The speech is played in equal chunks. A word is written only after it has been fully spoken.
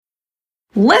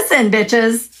Listen,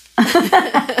 bitches.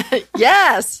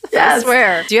 Yes, I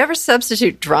swear. Do you ever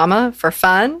substitute drama for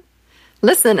fun?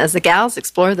 Listen as the gals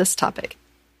explore this topic.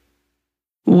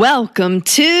 Welcome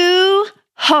to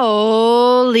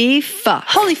Holy Fuck.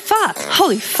 Holy Fuck.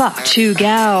 Holy Fuck. Two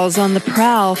gals on the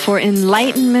prowl for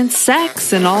enlightenment,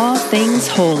 sex, and all things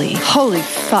holy. Holy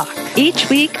Fuck. Each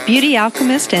week, beauty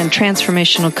alchemist and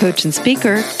transformational coach and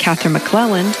speaker, Catherine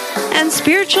McClelland, and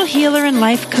spiritual healer and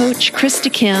life coach,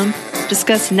 Krista Kim,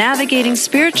 discuss navigating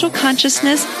spiritual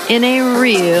consciousness in a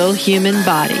real human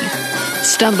body.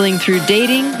 Stumbling through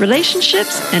dating,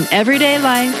 relationships, and everyday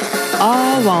life,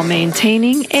 all while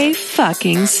maintaining a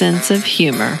fucking sense of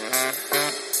humor.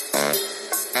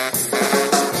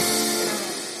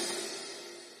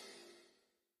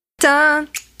 Dun,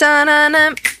 dun, dun,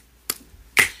 dun.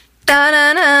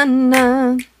 Dun, dun,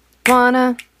 dun,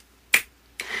 dun.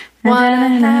 Wanna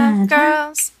have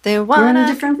girls, they wanna... We're on a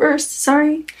different verse,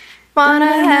 sorry. Wanna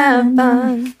have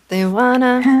fun, they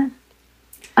wanna...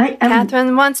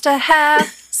 Catherine wants to have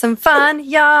some fun,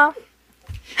 y'all.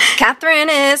 Catherine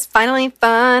is finally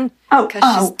fun. Because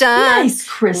she's done nice,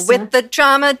 Krista. With the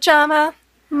drama,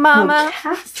 mama.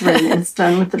 Catherine is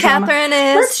done with the drama. Catherine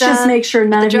is Let's just make sure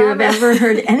none of you have ever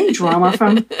heard any drama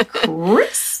from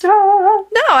Krista.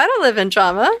 No, I don't live in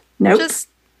drama. Nope.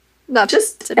 Not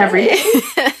just today. Every day.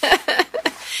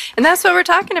 And that's what we're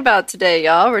talking about today,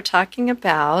 y'all. We're talking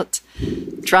about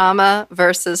drama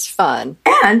versus fun.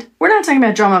 And we're not talking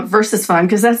about drama versus fun,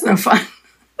 because that's no fun.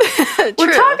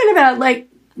 We're talking about, like,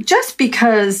 just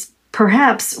because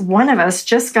perhaps one of us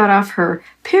just got off her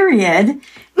period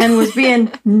and was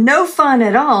being no fun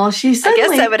at all, she suddenly... I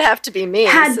guess that would have to be me,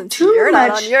 had since too you're much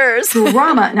not on yours.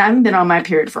 drama. And I haven't been on my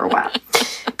period for a while.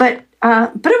 But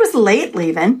it was late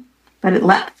leaving, but it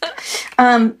left.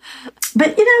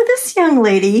 But, you know, this young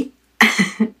lady,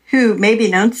 who may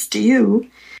be known to you,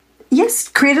 yes,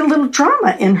 created a little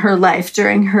drama in her life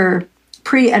during her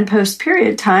pre- and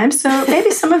post-period time. So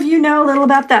maybe some of you know a little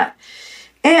about that.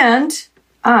 And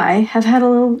I have had a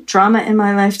little drama in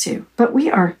my life too. But we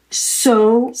are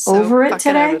so over it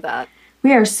today. Over that.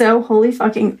 We are so holy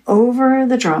fucking over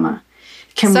the drama.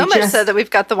 So much so that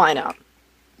we've got the wine out.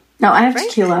 No, I have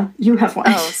tequila. You have wine.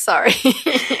 Oh, sorry.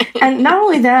 And not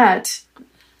only that,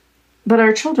 but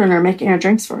our children are making our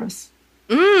drinks for us.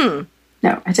 No,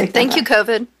 I take that Thank you, back.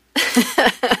 COVID.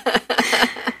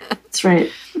 That's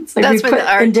right. It's like we've put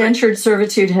indentured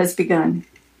servitude has begun.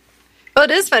 Well,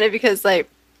 it is funny because, like,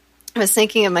 I was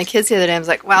thinking of my kids the other day. I was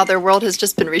like, wow, their world has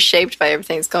just been reshaped by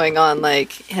everything that's going on.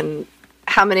 Like, and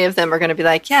how many of them are going to be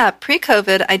like, yeah,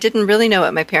 pre-COVID, I didn't really know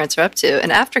what my parents were up to.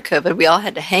 And after COVID, we all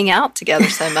had to hang out together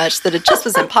so much that it just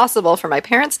was impossible for my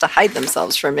parents to hide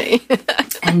themselves from me.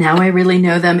 And now I really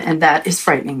know them, and that is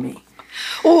frightening me.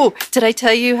 Oh, did I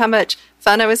tell you how much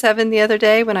fun I was having the other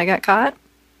day when I got caught?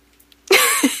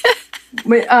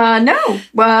 No.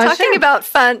 Talking about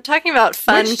fun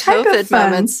COVID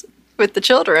moments with the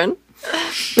children.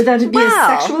 Would that be a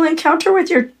sexual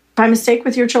encounter by mistake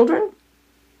with your children?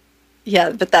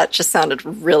 Yeah, but that just sounded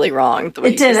really wrong. The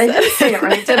way it did. I didn't say it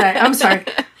right, did I? I'm sorry.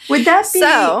 Would that be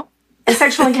a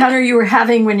sexual encounter you were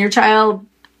having when your child...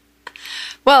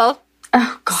 Well...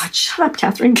 Oh, God, shut up,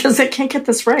 Catherine, because I can't get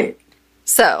this right.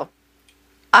 So,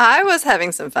 I was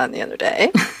having some fun the other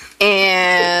day,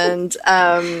 and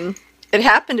it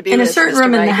happened to be in a certain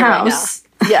room in the house.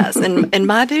 Right, yes, in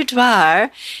my boudoir.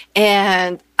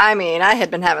 And, I mean, I had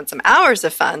been having some hours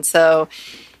of fun, so...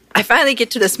 I finally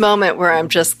get to this moment where I'm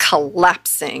just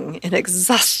collapsing in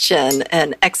exhaustion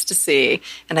and ecstasy.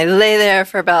 And I lay there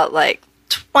for about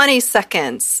 20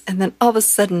 seconds. And then all of a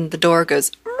sudden the door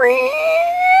goes,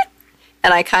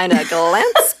 and I kind of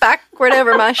glance backward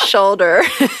over my shoulder.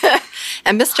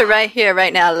 And Mr. Right Here,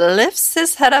 right now, lifts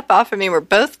his head up off of me. We're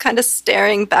both kind of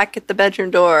staring back at the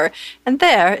bedroom door. And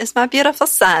there is my beautiful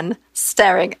son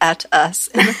staring at us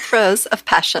in the throes of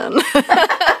passion.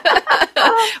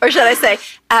 Or should I say,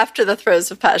 after the throes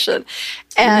of passion.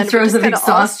 And the throes of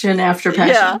exhaustion after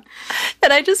passion. Yeah.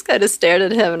 And I just kind of stared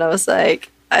at him and I was like,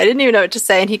 I didn't even know what to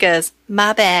say. And he goes,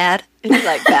 my bad. And he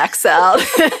backs out.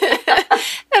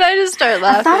 And I just start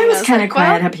laughing. I thought it was kind of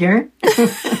quiet up here.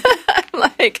 I'm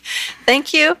like,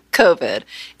 thank you, COVID.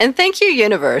 And thank you,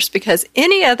 universe, because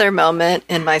any other moment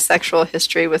in my sexual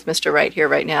history with Mr. Right Here,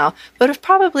 right now would have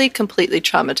probably completely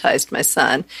traumatized my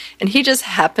son. And he just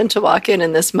happened to walk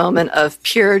in this moment of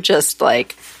pure just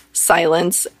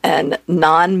silence and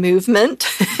non-movement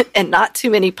and not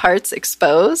too many parts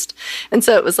exposed. And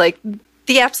so it was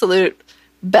the absolute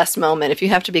best moment. If you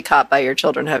have to be caught by your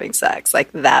children having sex,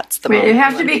 that's the moment. You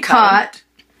have to be caught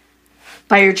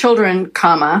by your children,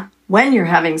 when you're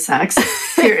having sex.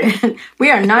 Period.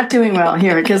 We are not doing well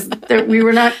here because we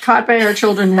were not caught by our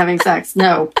children having sex.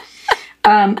 No.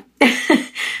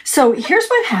 So here's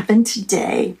what happened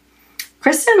today.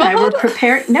 Krista and I were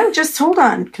preparing. No, just hold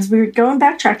on, because we were going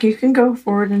backtrack. You can go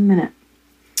forward in a minute.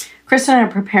 Krista and I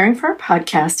are preparing for our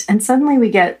podcast, and suddenly we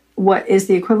get what is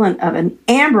the equivalent of an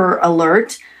Amber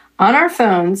Alert on our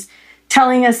phones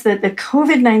telling us that the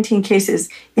COVID-19 cases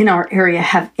in our area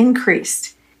have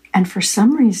increased. And for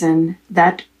some reason,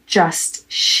 that just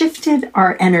shifted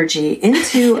our energy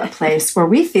into a place where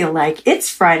we feel like it's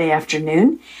Friday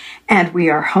afternoon, and we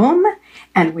are home,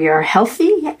 and we are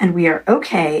healthy, and we are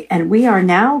okay, and we are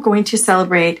now going to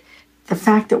celebrate the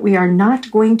fact that we are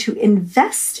not going to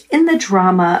invest in the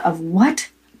drama of what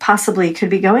possibly could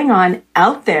be going on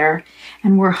out there,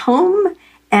 and we're home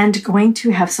and going to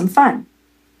have some fun.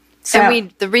 So,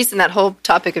 and the reason that whole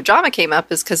topic of drama came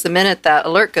up is because the minute that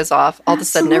alert goes off, all of a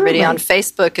sudden everybody on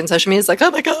Facebook and social media is like, oh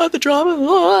my God, the drama,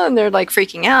 and they're like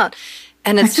freaking out.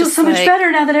 And it's I feel so much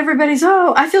better now that everybody's,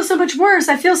 I feel so much worse.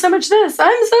 I feel so much this.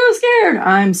 I'm so scared.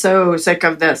 I'm so sick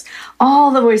of this. All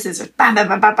the voices are, bah, bah,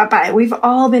 bah, bah, bah, bah. We've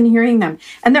all been hearing them.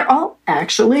 And they're all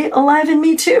actually alive in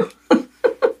me too.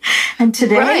 And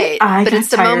today, but it's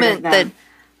the moment that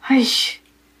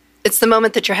it's the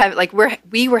moment that you're having, like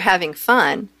we were having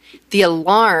fun. The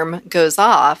alarm goes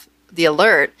off, the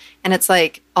alert, and it's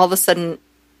like all of a sudden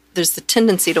there's the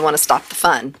tendency to want to stop the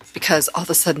fun because all of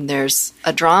a sudden there's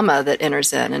a drama that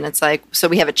enters in. And it's like, so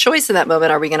we have a choice in that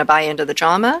moment. Are we going to buy into the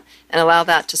drama and allow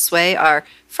that to sway our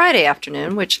Friday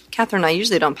afternoon, which Catherine and I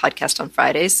usually don't podcast on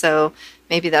Fridays, so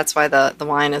maybe that's why the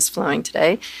wine is flowing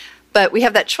today. But we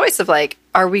have that choice of like,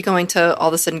 are we going to all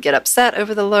of a sudden get upset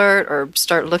over the alert or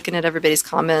start looking at everybody's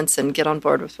comments and get on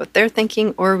board with what they're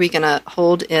thinking? Or are we going to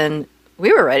hold in,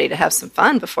 we were ready to have some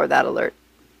fun before that alert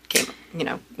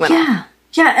went off.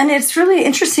 Yeah, and it's really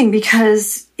interesting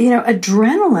because,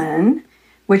 adrenaline,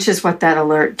 which is what that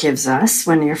alert gives us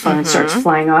when your phone starts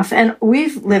flying off. And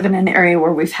we live in an area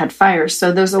where we've had fires,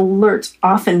 so those alerts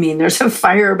often mean there's a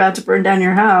fire about to burn down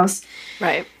your house.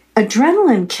 Right.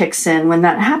 Adrenaline kicks in when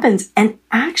that happens and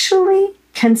actually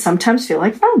can sometimes feel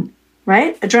like fun,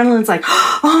 right? Adrenaline's like,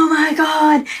 oh my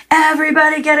God,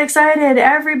 everybody get excited.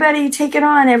 Everybody take it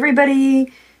on.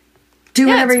 Everybody do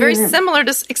whatever you it's very similar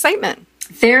to excitement.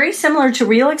 Very similar to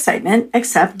real excitement,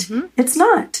 except it's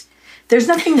not. There's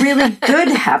nothing really good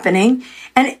happening.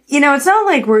 And, it's not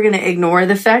like we're going to ignore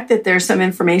the fact that there's some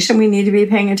information we need to be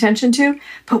paying attention to,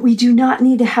 but we do not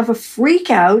need to have a freak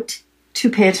out to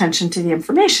pay attention to the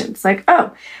information. It's like,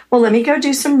 let me go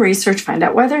do some research, find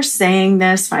out why they're saying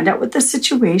this, find out what the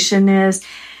situation is.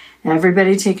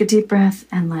 Everybody take a deep breath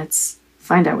and let's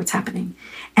find out what's happening.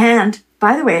 And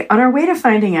by the way, on our way to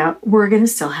finding out, we're going to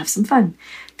still have some fun.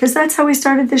 Because that's how we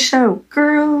started the show.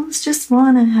 Girls just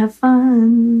want to have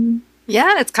fun.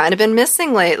 Yeah, it's kind of been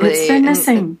missing lately. It's been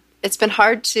missing. It's been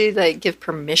hard to give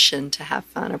permission to have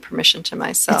fun or permission to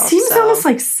myself. It seems almost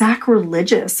like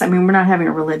sacrilegious. I mean, we're not having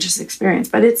a religious experience,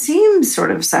 but it seems sort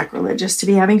of sacrilegious to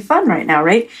be having fun right now,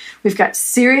 right? We've got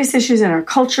serious issues in our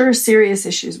culture, serious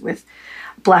issues with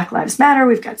Black Lives Matter.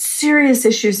 We've got serious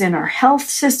issues in our health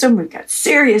system. We've got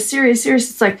serious.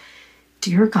 It's like,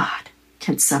 dear God.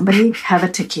 Can somebody have a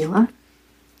tequila?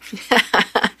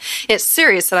 It's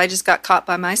serious that I just got caught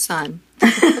by my son.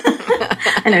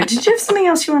 I know. Did you have something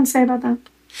else you want to say about that?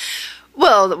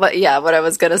 Well, what I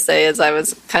was going to say is I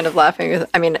was kind of laughing.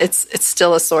 I mean, it's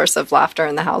still a source of laughter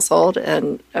in the household.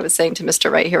 And I was saying to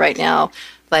Mr. Right here, right now,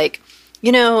 like,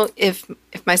 if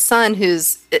my son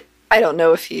I don't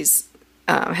know if he's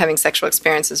having sexual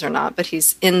experiences or not, but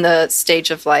he's in the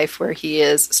stage of life where he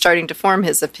is starting to form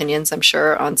his opinions, I'm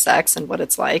sure, on sex and what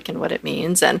it's like and what it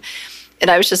means. And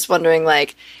I was just wondering,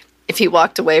 like, if he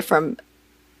walked away from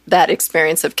that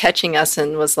experience of catching us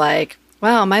and was like,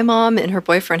 wow, my mom and her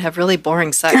boyfriend have really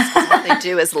boring sex. All they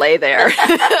do is lay there.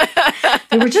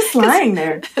 They were just lying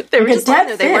there. They were just lying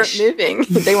there. They weren't moving.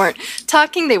 They weren't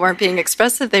talking. They weren't being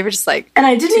expressive. They were just like... And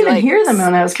I didn't even hear them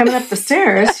when I was coming up the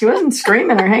stairs. She wasn't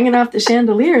screaming or hanging off the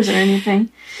chandeliers or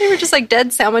anything. They were just like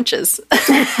dead sandwiches. A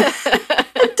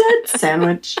dead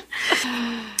sandwich.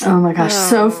 Oh my gosh,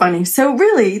 so funny. So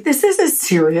really, this is a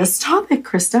serious topic,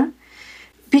 Krista,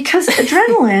 because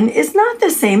adrenaline is not the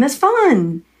same as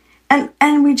fun.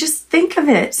 And we just think of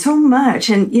it so much.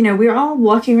 And, we're all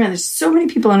walking around. There's so many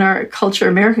people in our culture,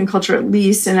 American culture at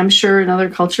least, and I'm sure in other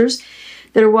cultures,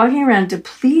 that are walking around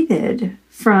depleted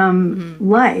from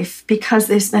life because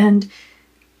they spend,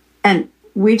 and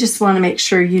we just want to make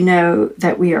sure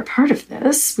that we are part of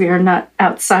this. We are not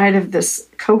outside of this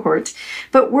cohort,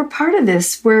 but we're part of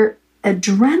this where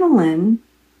adrenaline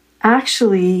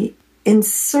actually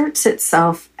inserts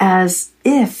itself as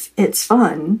if it's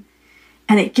fun,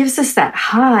 and it gives us that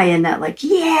high and that like,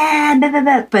 yeah, blah, blah,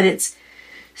 blah, but it's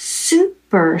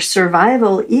super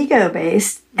survival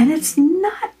ego-based, and it's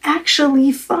not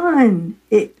actually fun.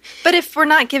 But if we're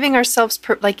not giving ourselves,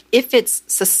 if it's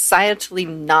societally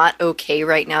not okay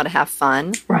right now to have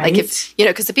fun, right. Like if,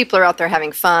 because the people are out there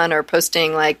having fun or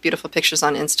posting like beautiful pictures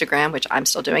on Instagram, which I'm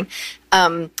still doing,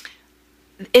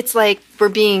 it's like we're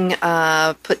being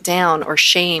put down or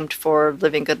shamed for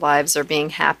living good lives or being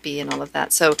happy and all of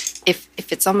that. So if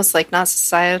it's almost like not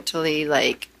societally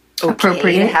like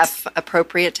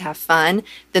appropriate to have fun,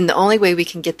 then the only way we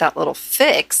can get that little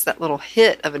fix, that little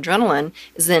hit of adrenaline,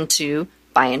 is then to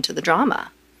buy into the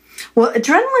drama. Well,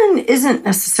 adrenaline isn't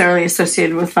necessarily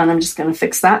associated with fun. I'm just going to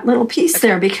fix that little piece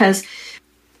there, because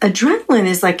adrenaline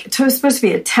is like, it's supposed to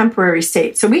be a temporary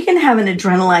state. So we can have an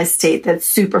adrenalized state that's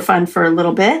super fun for a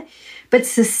little bit, but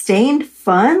sustained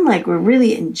fun, like we're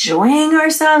really enjoying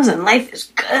ourselves and life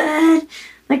is good,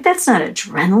 like that's not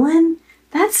adrenaline.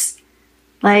 That's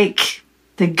like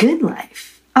the good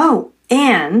life. Oh,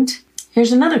 and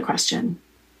here's another question.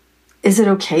 Is it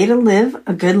okay to live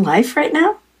a good life right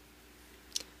now?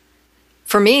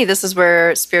 For me, this is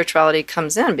where spirituality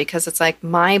comes in, because it's like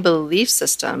my belief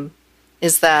system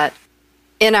is that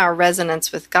in our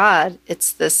resonance with God,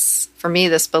 it's this, for me,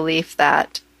 this belief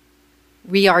that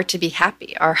we are to be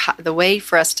happy. The way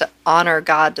for us to honor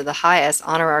God to the highest,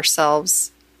 honor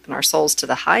ourselves and our souls to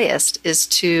the highest, is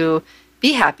to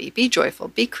be happy, be joyful,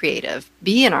 be creative,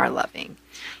 be in our loving.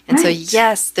 And right. So,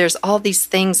 yes, there's all these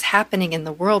things happening in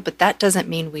the world, but that doesn't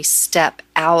mean we step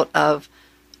out of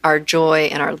our joy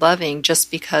and our loving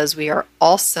just because we are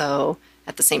also,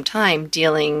 at the same time,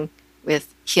 dealing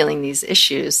with healing these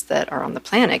issues that are on the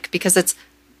planet. Because it's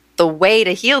the way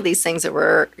to heal these things that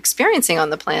we're experiencing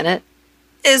on the planet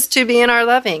is to be in our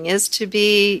loving, is to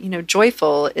be,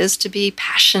 joyful, is to be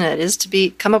passionate, is to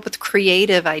come up with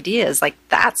creative ideas. Like,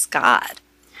 that's God.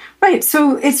 Right.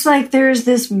 So it's like there's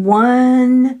this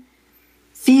one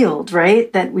field,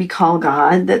 right, that we call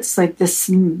God, that's like this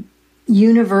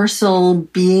universal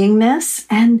beingness,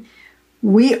 and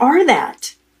we are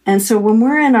that. And so when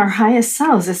we're in our highest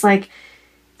selves, it's like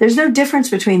there's no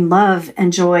difference between love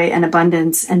and joy and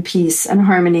abundance and peace and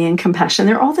harmony and compassion.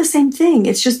 They're all the same thing.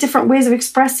 It's just different ways of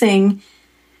expressing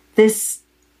this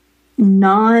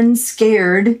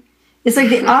non-scared. It's like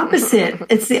the opposite.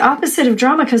 It's the opposite of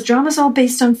drama, because drama is all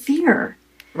based on fear.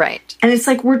 Right. And it's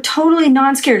like we're totally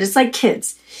non-scared. It's like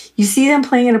kids. You see them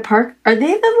playing in a park. Are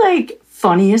they the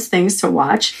funniest things to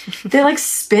watch? They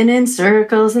spin in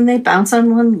circles and they bounce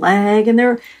on one leg and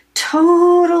they're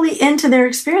totally into their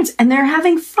experience and they're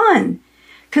having fun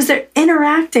because they're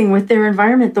interacting with their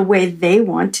environment the way they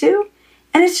want to.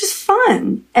 And it's just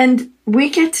fun. And we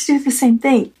get to do the same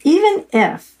thing, even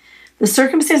if the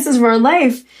circumstances of our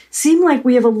life seem like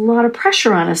we have a lot of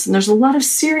pressure on us and there's a lot of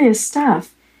serious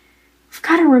stuff. We've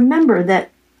got to remember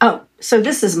that. Oh, so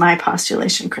this is my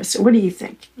postulation, Krista. What do you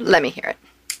think? Let me hear it.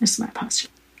 This is my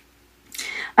postulation.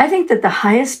 I think that the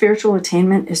highest spiritual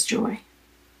attainment is joy.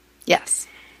 Yes,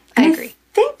 I agree. I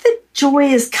think that joy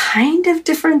is kind of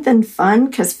different than fun,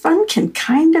 because fun can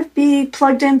kind of be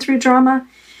plugged in through drama.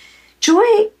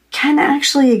 Joy can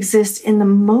actually exist in the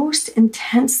most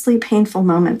intensely painful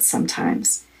moments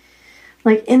sometimes.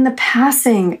 Like in the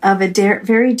passing of a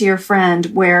very dear friend,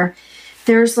 where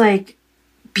there's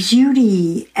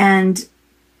beauty and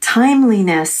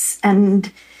timeliness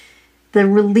and the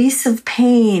release of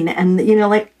pain and,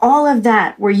 all of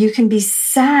that, where you can be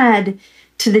sad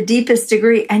to the deepest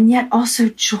degree and yet also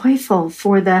joyful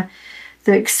for the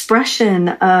expression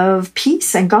of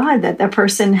peace and God that that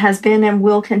person has been and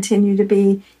will continue to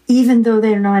be, even though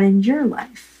they're not in your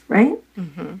life, right?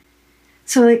 Mm-hmm.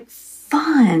 So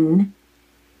fun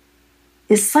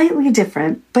is slightly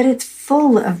different, but it's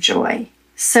full of joy.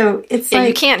 So it's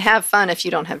you can't have fun if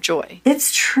you don't have joy.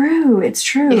 It's true. It's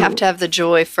true. You have to have the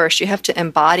joy first. You have to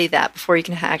embody that before you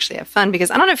can actually have fun.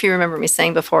 Because I don't know if you remember me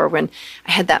saying before, when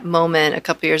I had that moment a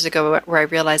couple years ago where I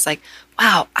realized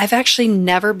wow, I've actually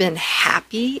never been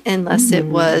happy unless it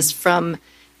was from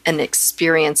an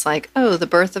experience the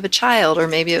birth of a child, or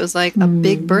maybe it was a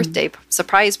big birthday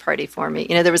surprise party for me.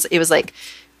 It was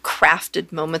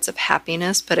crafted moments of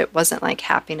happiness, but it wasn't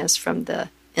happiness from the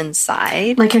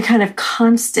inside. Like a kind of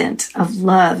constant of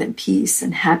love and peace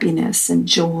and happiness and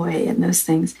joy and those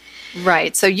things.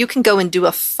 Right. So you can go and do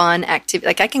a fun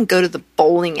activity. I can go to the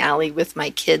bowling alley with my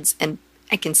kids and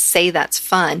I can say that's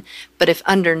fun. But if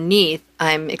underneath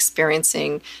I'm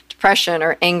experiencing depression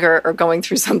or anger or going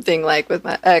through something with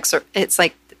my ex, or it's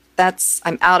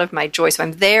I'm out of my joy. So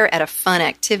I'm there at a fun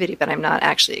activity, but I'm not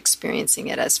actually experiencing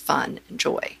it as fun and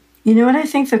joy. You know what I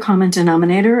think the common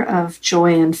denominator of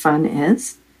joy and fun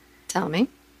is? Tell me.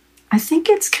 I think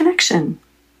it's connection.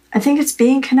 I think it's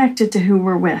being connected to who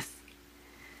we're with.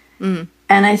 And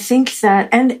I think that,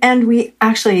 and we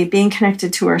actually being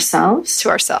connected to ourselves. To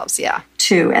ourselves, yeah.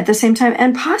 Too, at the same time.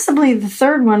 And possibly the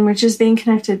third one, which is being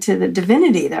connected to the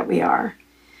divinity that we are.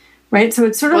 Right? So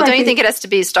it's sort of well, like... don't you think it has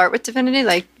to start with divinity?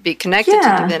 Like, be connected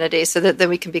to divinity so that then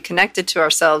we can be connected to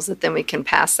ourselves, that then we can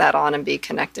pass that on and be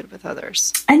connected with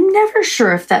others. I'm never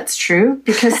sure if that's true,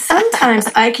 because sometimes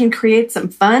I can create some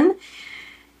fun,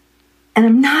 and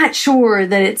I'm not sure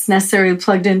that it's necessarily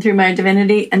plugged in through my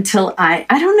divinity until I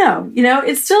don't know. You know,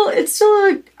 it's still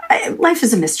life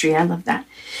is a mystery. I love that.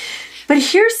 But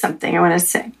here's something I want to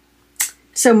say.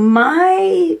 So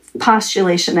my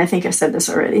postulation, I think I said this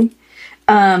already,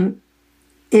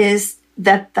 is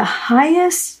that the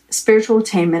highest spiritual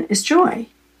attainment is joy.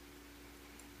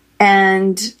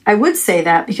 And I would say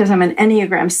that because I'm an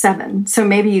Enneagram 7, so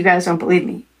maybe you guys don't believe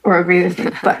me or agree with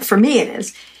me, but for me it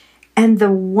is. And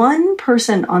the one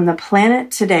person on the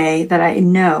planet today that I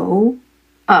know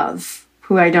of,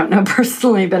 who I don't know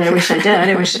personally, but I wish I did,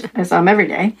 I wish I saw him every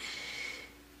day,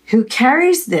 who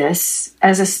carries this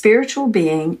as a spiritual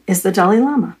being is the Dalai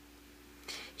Lama.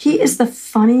 He is the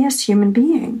funniest human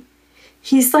being.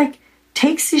 He's like,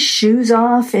 takes his shoes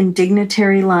off in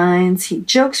dignitary lines. He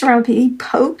jokes around. He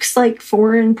pokes like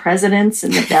foreign presidents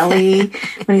in the belly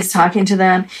when he's talking to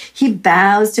them. He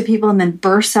bows to people and then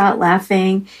bursts out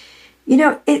laughing. You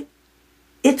know,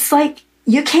 it's like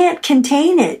you can't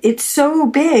contain it. It's so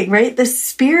big, right? The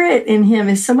spirit in him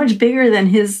is so much bigger than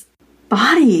his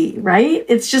body, right?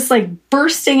 It's just like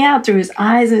bursting out through his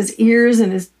eyes and his ears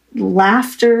and his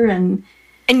laughter and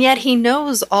yet he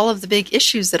knows all of the big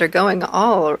issues that are going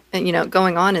on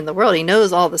in the world. He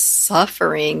knows all the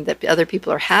suffering that other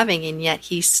people are having, and yet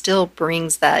he still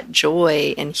brings that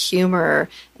joy and humor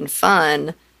and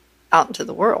fun out into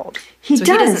the world. He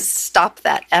doesn't stop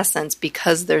that essence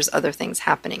because there's other things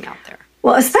happening out there.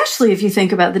 Well, especially if you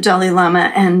think about the Dalai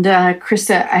Lama. And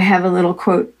Krista, I have a little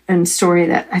quote and story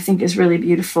that I think is really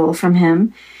beautiful from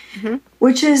him,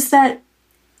 which is that,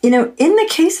 you know, in the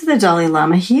case of the Dalai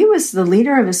Lama, he was the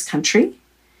leader of his country,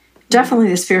 definitely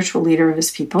the spiritual leader of his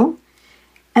people.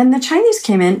 And the Chinese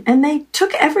came in and they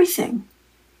took everything.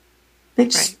 They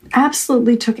just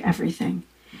absolutely took everything.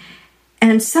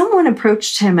 And someone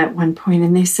approached him at one point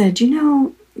and they said, you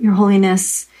know, Your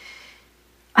Holiness,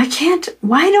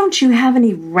 why don't you have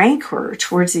any rancor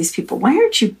towards these people? Why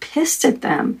aren't you pissed at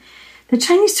them? The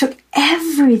Chinese took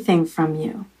everything from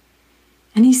you.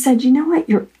 And he said, you know what?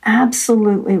 You're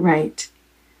absolutely right.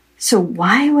 So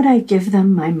why would I give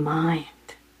them my mind?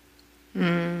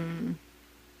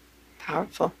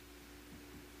 Powerful.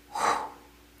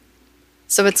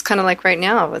 So it's kind of like right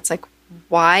now, it's like,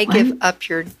 why give up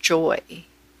your joy?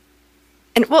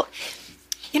 And well,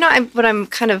 you know, what I'm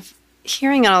kind of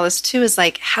hearing in all this too is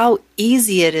like how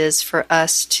easy it is for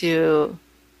us to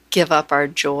give up our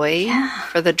joy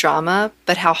for the drama,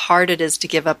 but how hard it is to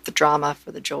give up the drama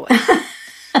for the joy.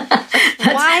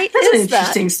 Why that's is an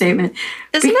interesting statement?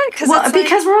 Isn't it?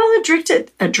 Because we're all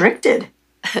addicted.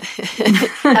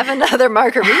 Have another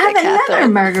margarita. Have another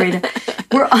margarita.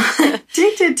 We're all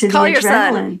addicted to Call the your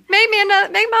adrenaline. Son. Make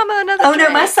Mama another. Oh drink.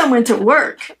 no, my son went to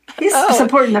work. He's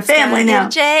supporting the family now.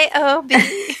 J-O-B.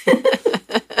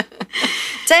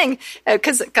 Dang,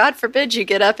 because God forbid you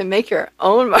get up and make your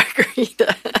own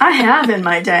margarita. I have in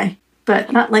my day,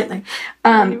 but not lately.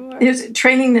 It was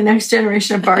training the next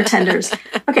generation of bartenders.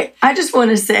 Okay, I just want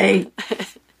to say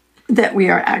that we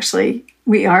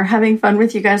are having fun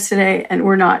with you guys today, and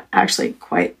we're not actually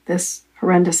quite this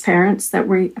horrendous parents that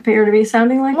we appear to be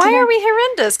sounding like. Why are we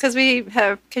horrendous? Because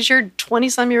your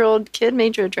 20-some-year-old kid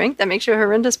made you a drink that makes you a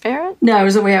horrendous parent? No, it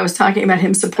was the way I was talking about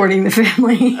him supporting the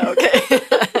family. Okay.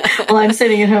 While I'm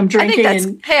sitting at home drinking.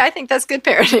 I think that's good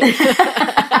parenting.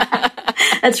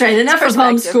 That's right. Enough of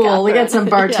homeschool. Catherine. We got some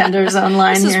bartenders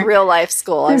online here. This is real life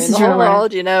school. The whole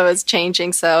world, is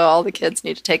changing, so all the kids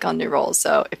need to take on new roles.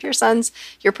 So if your son's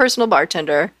your personal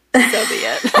bartender, so be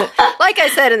it. Like I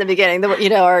said in the beginning,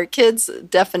 our kids'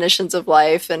 definitions of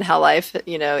life and how life,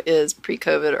 is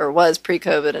pre-COVID or was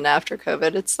pre-COVID and after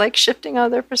COVID, it's like shifting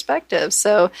on their perspective.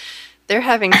 So they're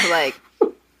having to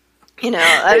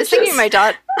I was thinking my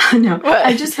daughter. No, what?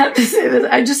 I just have to say this.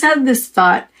 I just had this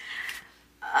thought.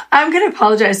 I'm going to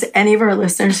apologize to any of our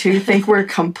listeners who think we're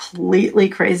completely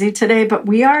crazy today, but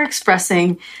we are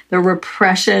expressing the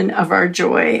repression of our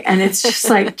joy. And it's just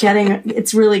like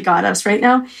it's really got us right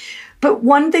now. But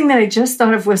one thing that I just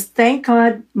thought of was, thank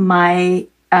God my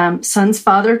son's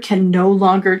father can no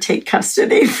longer take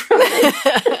custody from me.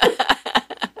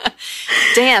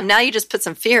 Damn, now you just put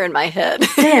some fear in my head.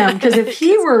 Damn, because if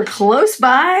he were close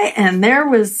by and there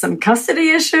was some custody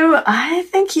issue, I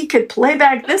think he could play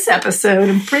back this episode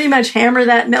and pretty much hammer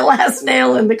that last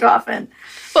nail in the coffin.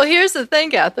 Well, here's the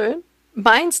thing, Catherine.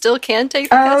 Mine still can take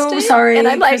the custody. Oh, sorry. And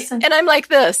I'm like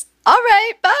this. All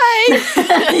right, bye.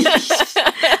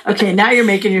 Okay, now you're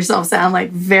making yourself sound like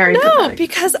very pathetic.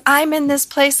 Because I'm in this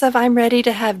place of I'm ready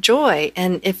to have joy.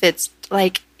 And if it's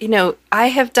like,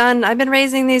 I've been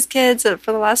raising these kids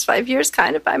for the last 5 years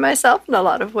kind of by myself in a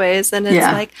lot of ways. And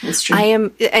it's true. I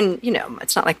am, and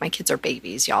it's not like my kids are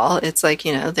babies, y'all. It's like,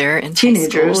 they're in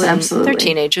teenagers, high school, absolutely. They're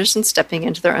teenagers and stepping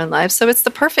into their own lives. So it's the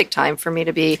perfect time for me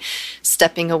to be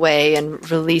stepping away and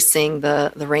releasing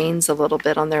the reins a little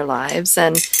bit on their lives.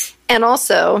 And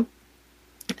also,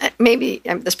 maybe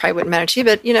this probably wouldn't matter to you,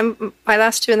 but my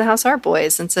last two in the house are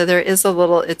boys, and so it's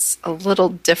a little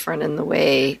different in the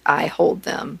way I hold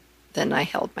them than I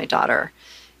held my daughter,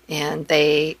 and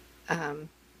they, I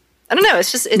don't know.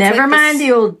 It's never mind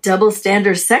the old double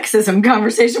standard sexism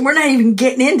conversation. We're not even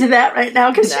getting into that right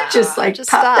now because you just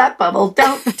popped that bubble.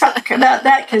 Don't talk about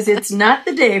that because it's not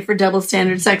the day for double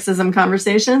standard sexism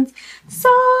conversations.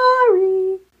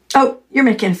 Sorry. Oh, you're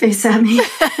making a face at me.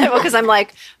 Well, because I'm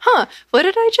like, what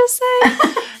did I just say?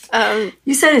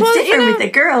 You said it's different with the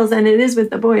girls than it is with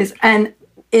the boys. And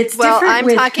it's different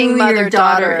with who your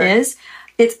daughter is.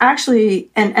 It's actually,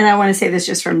 and I want to say this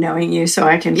just from knowing you so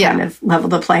I can kind of level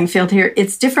the playing field here.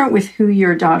 It's different with who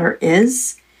your daughter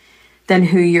is than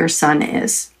who your son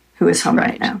is, who is home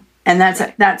right now. And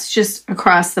that's just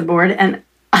across the board. And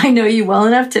I know you well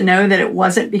enough to know that it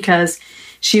wasn't because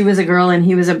she was a girl and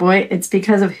he was a boy. It's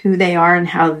because of who they are and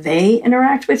how they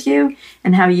interact with you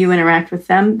and how you interact with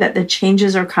them that the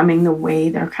changes are coming the way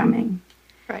they're coming.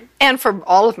 Right. And for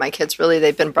all of my kids, really,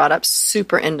 they've been brought up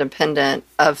super independent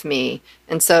of me.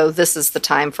 And so this is the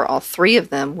time for all three of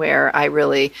them where I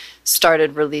really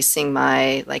started releasing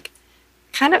my,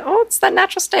 it's that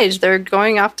natural stage. They're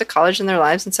going off to college in their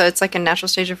lives. And so it's like a natural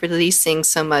stage of releasing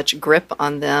so much grip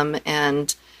on them.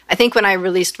 And I think when I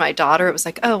released my daughter, it was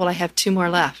like, oh, well, I have two more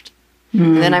left.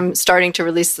 And then I'm starting to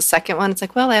release the second one. It's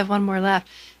like, well, I have one more left.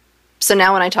 So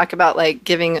now when I talk about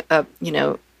giving up,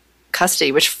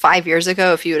 custody, which 5 years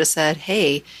ago, if you would have said,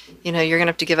 hey, you're going to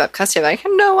have to give up custody, I'm like,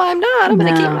 no, I'm not. I'm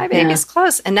going to keep my babies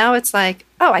close. And now it's like,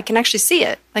 oh, I can actually see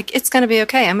it. Like, it's going to be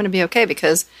okay. I'm going to be okay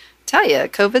because tell you,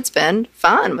 COVID's been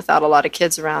fun without a lot of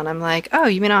kids around. I'm like, oh,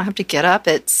 you mean I don't have to get up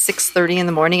at 6:30 in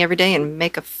the morning every day and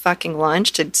make a fucking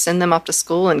lunch to send them off to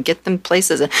school and get them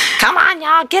places? And come on,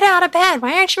 y'all, get out of bed.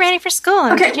 Why aren't you ready for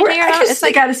school? Okay,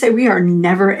 I got to say, we are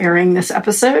never airing this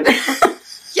episode.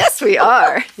 Yes, we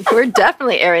are. We're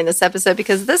definitely airing this episode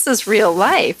because this is real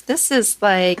life. This is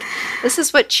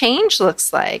what change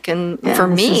looks like. And for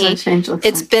me,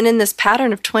 it's been in this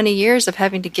pattern of 20 years of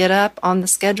having to get up on the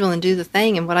schedule and do the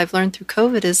thing. And what I've learned through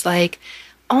COVID is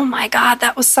oh my God,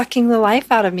 that was sucking the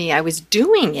life out of me. I was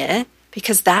doing it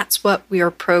because that's what we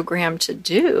are programmed to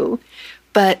do.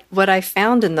 But what I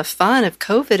found in the fun of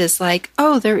COVID is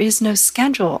there is no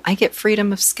schedule. I get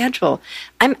freedom of schedule.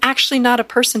 I'm actually not a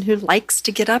person who likes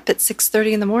to get up at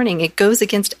 6:30 in the morning. It goes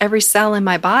against every cell in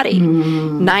my body.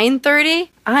 9:30,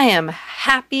 I am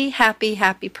happy, happy,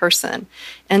 happy person.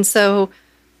 And so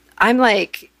I'm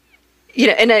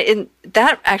and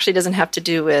that actually doesn't have to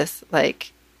do with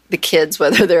the kids,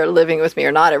 whether they're living with me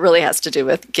or not. It really has to do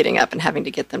with getting up and having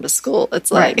to get them to school. It's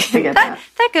that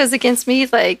goes against me.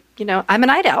 I'm a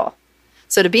night owl.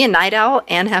 So to be a night owl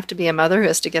and have to be a mother who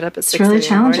has to get up at 6 really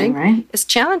challenging, in the morning, right? It's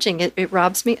challenging. It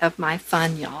robs me of my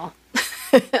fun, y'all.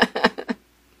 This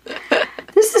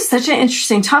is such an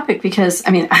interesting topic because,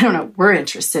 I don't know, we're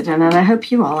interested in it. I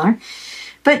hope you all are.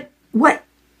 But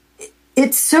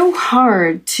it's so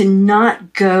hard to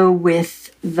not go with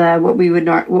what we would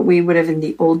have in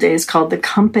the old days called the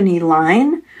company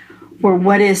line, or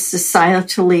what is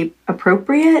societally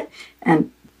appropriate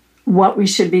and what we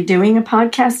should be doing a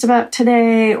podcast about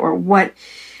today, or what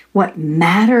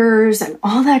matters and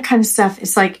all that kind of stuff.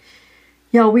 It's like,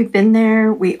 we've been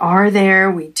there, we are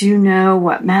there, we do know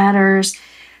what matters.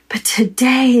 But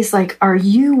today is are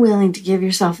you willing to give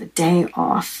yourself a day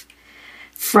off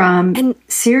from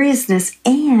seriousness,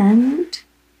 and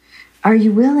are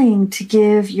you willing to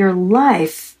give your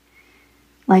life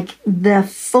the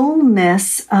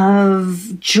fullness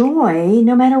of joy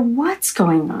no matter what's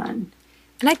going on?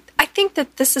 And I think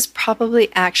that this is probably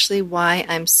actually why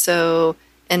I'm so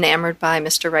enamored by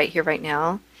Mr. Right Here, Right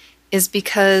Now, is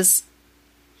because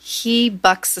he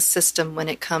bucks the system when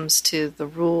it comes to the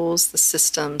rules, the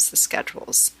systems, the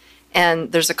schedules.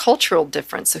 And there's a cultural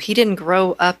difference. So he didn't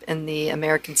grow up in the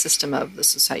American system of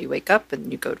this is how you wake up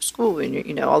and you go to school and,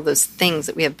 you know, all those things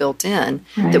that we have built in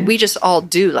that we just all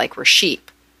do like we're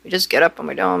sheep. We just get up and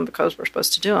we do them because we're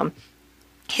supposed to do them.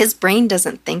 His brain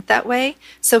doesn't think that way.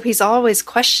 So he's always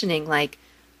questioning, like,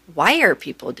 why are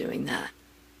people doing that?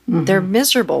 They're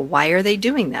miserable. Why are they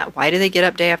doing that? Why do they get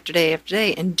up day after day after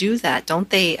day and do that? Don't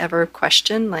they ever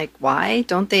question, like, why?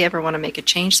 Don't they ever want to make a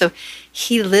change? So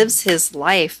he lives his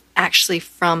life actually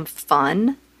from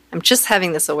fun. I'm just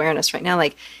having this awareness right now.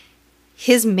 Like,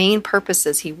 his main purpose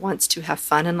is he wants to have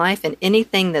fun in life, and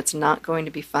anything that's not going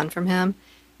to be fun from him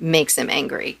makes him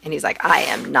angry. And he's like, I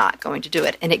am not going to do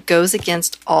it. And it goes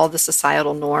against all the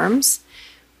societal norms,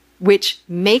 which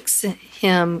makes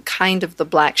him kind of the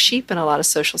black sheep in a lot of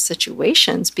social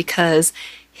situations because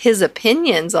his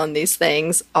opinions on these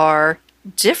things are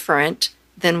different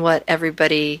than what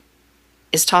everybody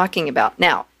is talking about.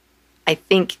 Now, I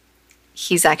think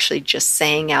he's actually just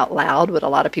saying out loud what a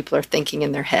lot of people are thinking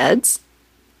in their heads.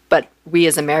 But we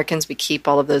as Americans, we keep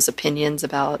all of those opinions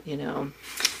about, you know,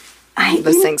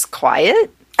 those things quiet.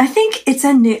 I think it's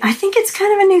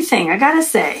kind of a new thing, I gotta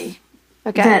say.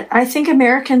 Okay. That I think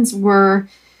Americans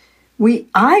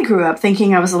I grew up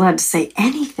thinking I was allowed to say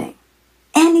anything.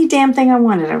 Any damn thing I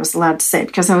wanted, I was allowed to say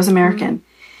because I was American.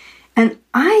 And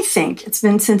I think it's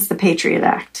been since the Patriot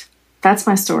Act. That's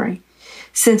my story.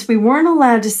 Since we weren't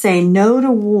allowed to say no to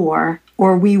war,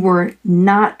 or we were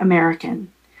not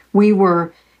American. We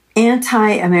were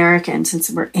anti-American since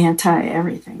we're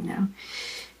anti-everything now.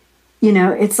 You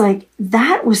know, it's like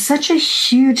that was such a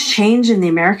huge change in the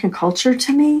American culture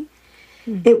to me.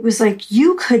 It was like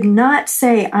you could not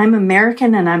say I'm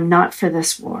American and I'm not for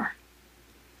this war.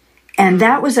 And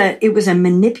that was it was a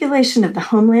manipulation of the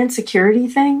Homeland Security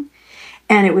thing.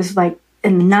 And it was like a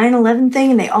 9/11 thing,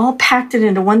 and they all packed it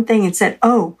into one thing and said,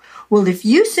 oh, well, if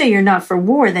you say you're not for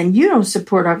war, then you don't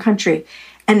support our country.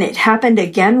 And it happened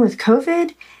again with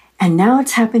COVID, and now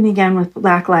it's happening again with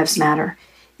Black Lives Matter.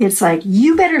 It's like,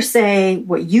 you better say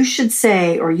what you should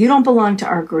say, or you don't belong to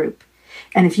our group.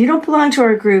 And if you don't belong to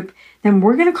our group, then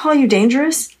we're going to call you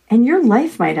dangerous, and your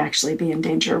life might actually be in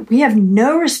danger. We have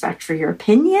no respect for your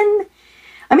opinion.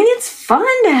 I mean, it's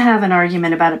fun to have an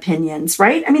argument about opinions,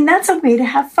 right? I mean, that's a way to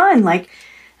have fun. Like,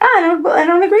 I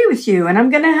don't agree with you, and I'm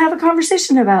going to have a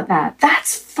conversation about that.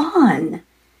 That's fun.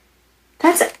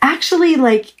 That's actually,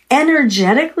 like,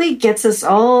 energetically gets us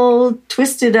all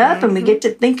twisted up, and we get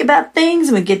to think about things,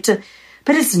 and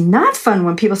but it's not fun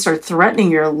when people start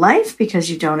threatening your life because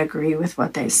you don't agree with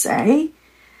what they say.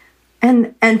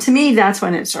 And to me, that's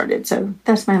when it started. So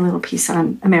that's my little piece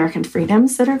on American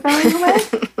freedoms that are going away.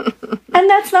 And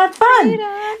that's not fun.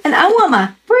 Freedom. And I want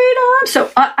my freedom.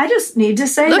 So I just need to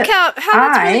say how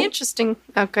that's really interesting.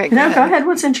 Okay, go ahead.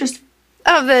 What's interesting?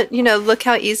 Oh, that, you know, look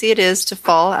how easy it is to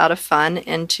fall out of fun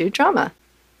into drama.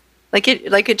 Like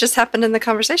it just happened in the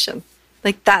conversation.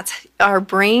 Like that's, our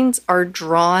brains are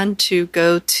drawn to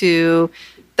go to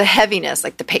the heaviness,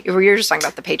 like we were just talking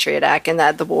about the Patriot Act and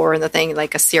the war and the thing,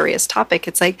 like a serious topic.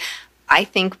 It's like, I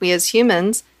think we as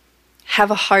humans have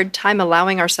a hard time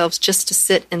allowing ourselves just to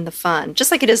sit in the fun,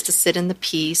 just like it is to sit in the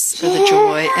peace or the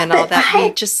joy and all that.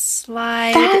 We just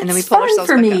slide and then we pull ourselves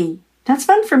back up. That's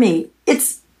fun for me.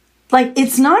 It's like,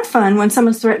 it's not fun when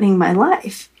someone's threatening my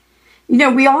life. You know,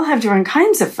 we all have different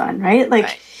kinds of fun, right?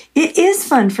 Like, It is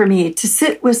fun for me to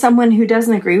sit with someone who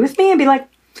doesn't agree with me and be like,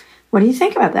 what do you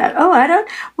think about that? Oh, I don't.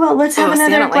 Well, let's have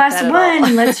another glass of wine.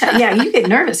 And let's. Yeah, you get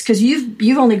nervous because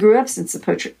you've only grew up since the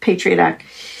Patriot Act.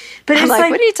 But I'm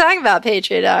like, what are you talking about,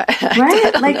 Patriot Act?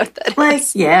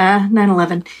 Right? Yeah,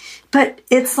 9/11. But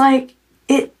it's like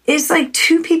it's like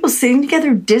two people sitting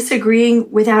together disagreeing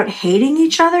without hating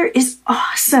each other is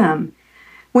awesome.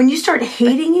 When you start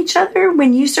hating each other,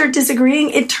 when you start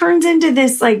disagreeing, it turns into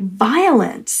this like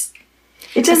violence.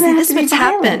 It doesn't have to be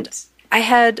violent.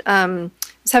 I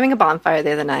was having a bonfire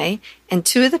the other night, and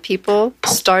two of the people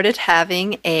started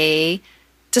having a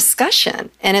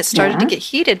discussion, and it started to get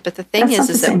heated. But the thing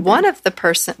is that one of the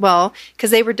person,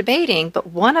 because they were debating, but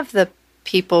one of the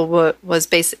people was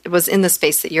in the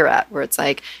space that you're at, where it's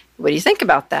like, what do you think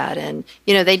about that? And,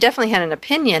 you know, they definitely had an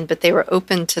opinion, but they were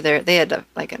open to they had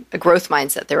a growth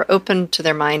mindset. They were open to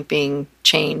their mind being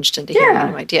changed and to hearing a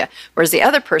new idea. Whereas the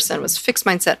other person was fixed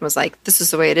mindset and was like, this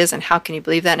is the way it is, and how can you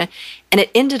believe that? And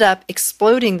it ended up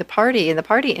exploding the party, and the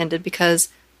party ended because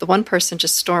the one person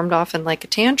just stormed off in like a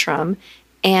tantrum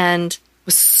and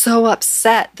was so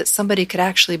upset that somebody could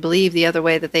actually believe the other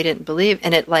way that they didn't believe,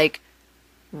 and it like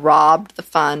robbed the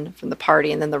fun from the party.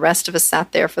 And then the rest of us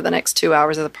sat there for the next 2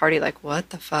 hours of the party like, what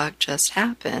the fuck just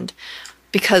happened?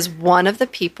 Because one of the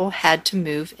people had to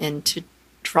move into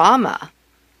drama.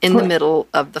 in the middle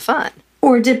of the fun.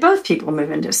 Or did both people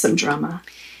move into some drama?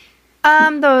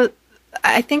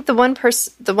 I think the one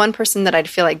person that I'd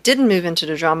feel like didn't move into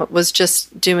the drama was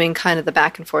just doing kind of the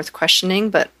back and forth questioning,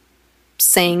 but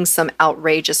saying some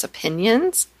outrageous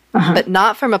opinions, but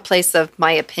not from a place of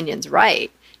my opinion's right,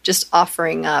 just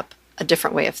offering up a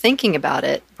different way of thinking about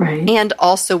it, right. And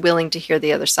also willing to hear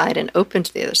the other side and open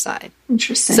to the other side.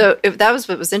 Interesting. So if that was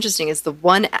what was interesting, is the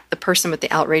person with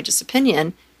the outrageous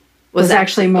opinion was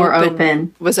actually more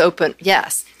open. Was open,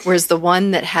 yes. Whereas the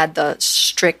one that had the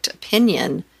strict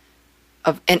opinion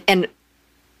of and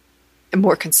a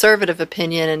more conservative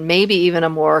opinion, and maybe even a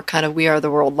more kind of we are the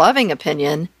world loving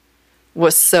opinion,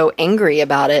 was so angry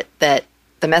about it that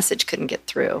the message couldn't get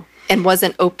through and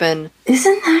wasn't open.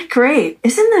 Isn't that great?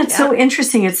 Isn't that so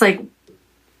interesting? It's like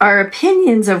our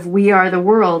opinions of we are the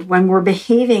world, when we're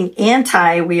behaving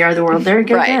anti we are the world, there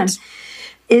again, right.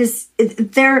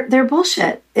 They're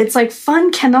bullshit. It's like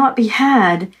fun cannot be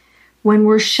had when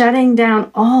we're shutting down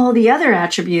all the other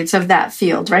attributes of that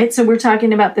field, right? So we're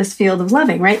talking about this field of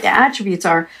loving, right? The attributes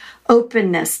are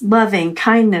openness, loving,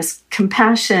 kindness,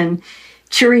 compassion,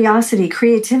 curiosity,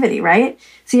 creativity, right?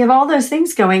 So you have all those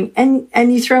things going, and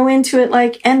you throw into it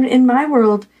like, and in my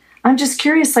world, I'm just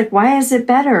curious, like, why is it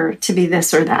better to be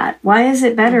this or that? Why is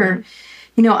it better?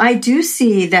 You know, I do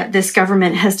see that this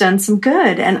government has done some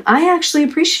good, and I actually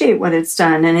appreciate what it's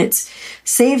done, and it's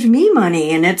saved me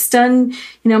money, and it's done,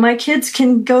 you know, my kids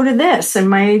can go to this, and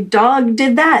my dog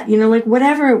did that, you know, like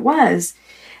whatever it was.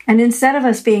 And instead of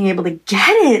us being able to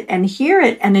get it and hear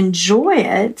it and enjoy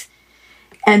it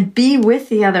and be with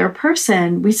the other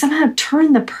person, we somehow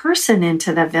turn the person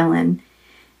into the villain.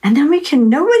 And then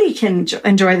nobody can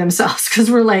enjoy themselves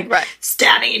because we're like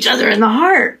stabbing each other in the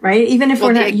heart, right? Even if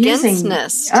we're not using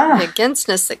the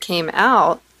againstness that came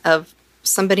out of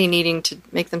somebody needing to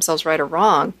make themselves right or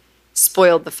wrong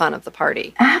spoiled the fun of the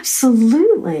party.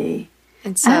 Absolutely.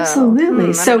 And so,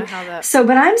 absolutely.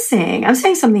 But I'm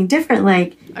saying something different.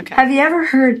 Like, have you ever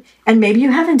heard, and maybe you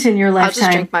haven't in your lifetime. I'll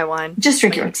just drink my wine. Just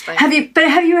drink your wine. Have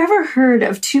you ever heard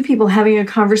of two people having a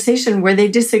conversation where they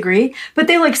disagree, but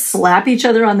they like slap each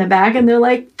other on the back and they're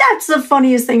like, that's the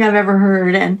funniest thing I've ever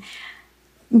heard. And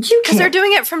because they're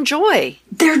doing it from joy.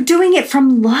 They're doing it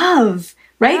from love,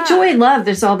 right? Yeah. Joy, love,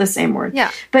 there's all the same word. Yeah.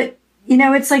 But, you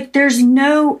know, it's like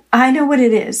I know what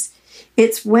it is.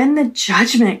 It's when the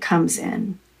judgment comes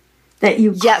in that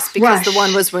you Yes, because the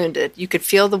one was wounded. You could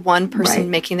feel the one person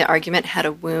making the argument had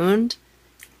a wound.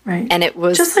 Right. And it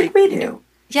was just like we do.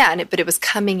 But it was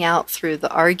coming out through the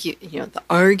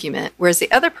argument, whereas the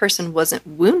other person wasn't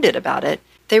wounded about it.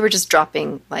 They were just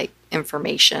dropping like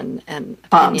information and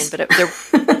opinion, but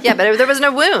there was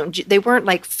no wound. They weren't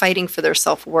like fighting for their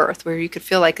self-worth, where you could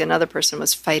feel like another person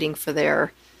was fighting for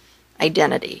their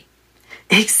identity.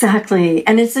 Exactly.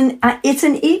 And it's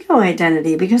an ego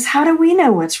identity, because how do we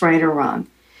know what's right or wrong?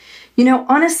 You know,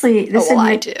 honestly,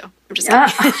 I do. I'm just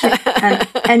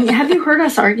and have you heard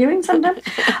us arguing sometimes?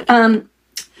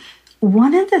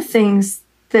 One of the things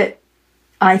that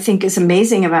I think is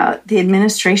amazing about the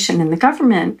administration and the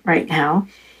government right now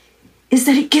is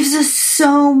that it gives us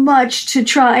so much to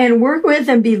try and work with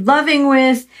and be loving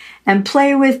with and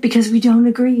play with, because we don't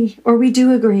agree or we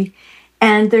do agree.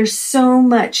 And there's so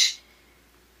much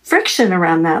friction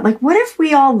around that. Like, what if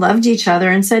we all loved each other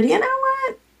and said, you know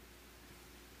what?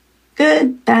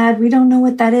 Good, bad, we don't know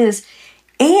what that is.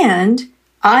 And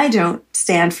I don't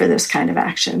stand for this kind of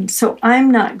action, so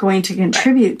I'm not going to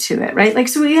contribute to it, right? Like,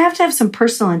 so we have to have some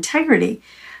personal integrity,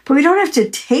 but we don't have to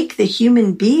take the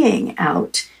human being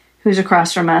out who's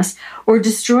across from us or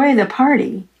destroy the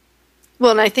party.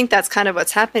 Well, and I think that's kind of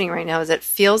what's happening right now, is it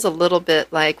feels a little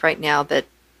bit like right now that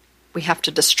we have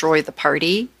to destroy the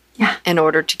party in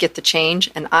order to get the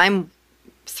change. And I'm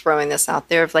throwing this out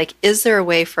there of like, is there a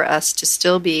way for us to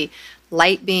still be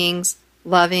light beings,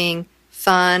 loving,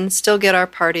 fun, still get our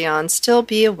party on, still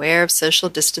be aware of social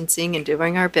distancing and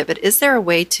doing our bit, but is there a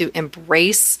way to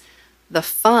embrace the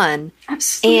fun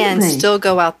and still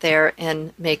go out there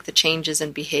and make the changes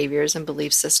in behaviors and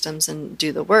belief systems and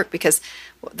do the work? Because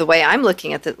the way I'm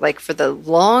looking at it, like for the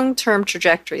long-term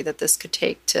trajectory that this could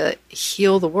take to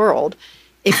heal the world,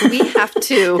 if we have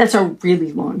to... That's a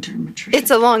really long-term trajectory. It's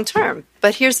a long-term.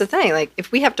 But here's the thing, like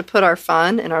if we have to put our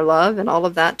fun and our love and all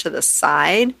of that to the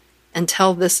side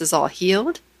until this is all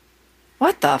healed,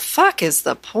 what the fuck is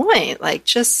the point? Like,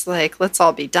 just like, let's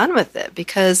all be done with it.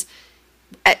 Because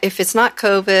if it's not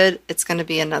COVID, it's going to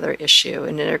be another issue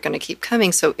and they're going to keep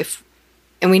coming. So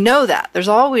and we know that there's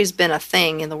always been a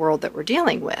thing in the world that we're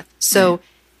dealing with. So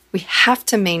we have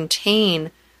to maintain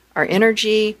our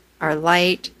energy, our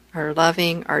light, our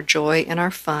loving, our joy, and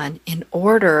our fun in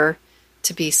order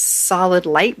to be solid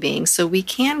light beings so we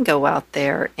can go out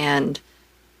there and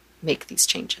make these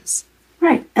changes.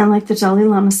 Right. And like the Dalai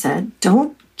Lama said,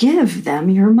 don't give them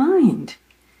your mind.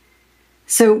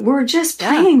 So we're just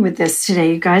playing with this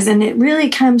today, you guys. And it really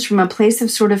comes from a place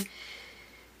of sort of,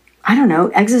 I don't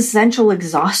know, existential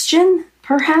exhaustion,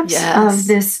 perhaps, of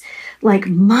this like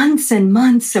months and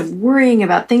months of worrying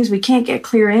about things we can't get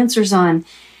clear answers on.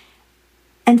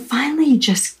 And finally, you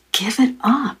just give it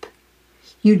up.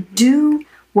 You do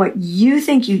what you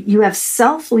think, you have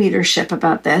self-leadership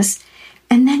about this,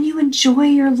 and then you enjoy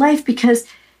your life, because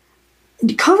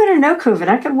COVID or no COVID,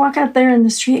 I could walk out there in the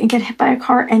street and get hit by a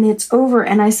car and it's over.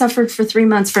 And I suffered for 3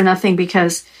 months for nothing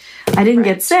because I didn't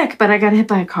get sick, but I got hit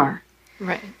by a car.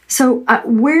 Right. So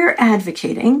we're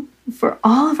advocating for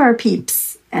all of our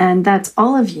peeps, and that's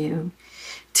all of you,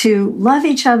 to love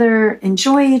each other,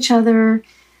 enjoy each other,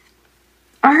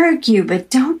 argue, but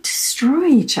don't destroy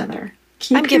each other.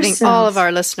 I'm giving all of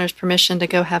our listeners permission to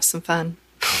go have some fun.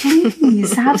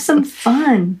 Please have some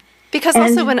fun. Because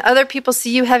also when other people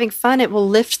see you having fun, it will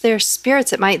lift their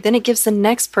spirits. Then it gives the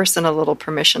next person a little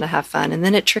permission to have fun. And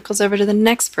then it trickles over to the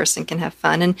next person can have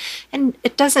fun. And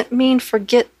it doesn't mean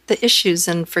forget the issues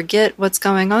and forget what's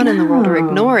going on in the world or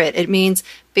ignore it. It means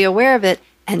be aware of it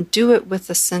and do it with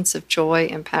a sense of joy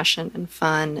and passion and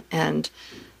fun and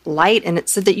light. And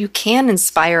it's so that you can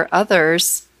inspire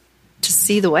others to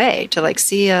see the way, to like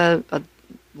see a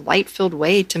light-filled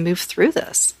way to move through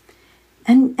this.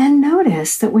 And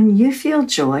notice that when you feel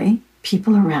joy,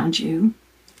 people around you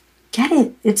get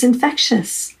it. It's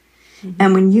infectious. Mm-hmm.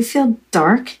 And when you feel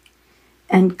dark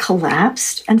and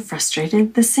collapsed and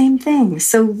frustrated, the same thing.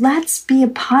 So let's be a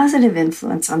positive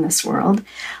influence on this world.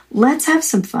 Let's have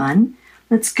some fun.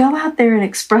 Let's go out there and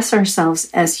express ourselves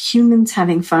as humans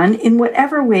having fun in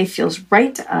whatever way feels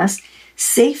right to us,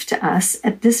 safe to us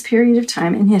at this period of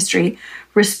time in history,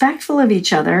 respectful of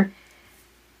each other.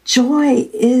 Joy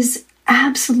is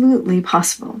absolutely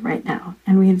possible right now,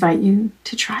 and we invite you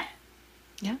to try it.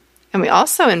 Yeah. And we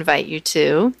also invite you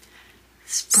to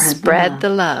spread the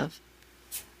love.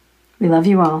 We love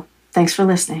you all. Thanks for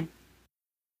listening.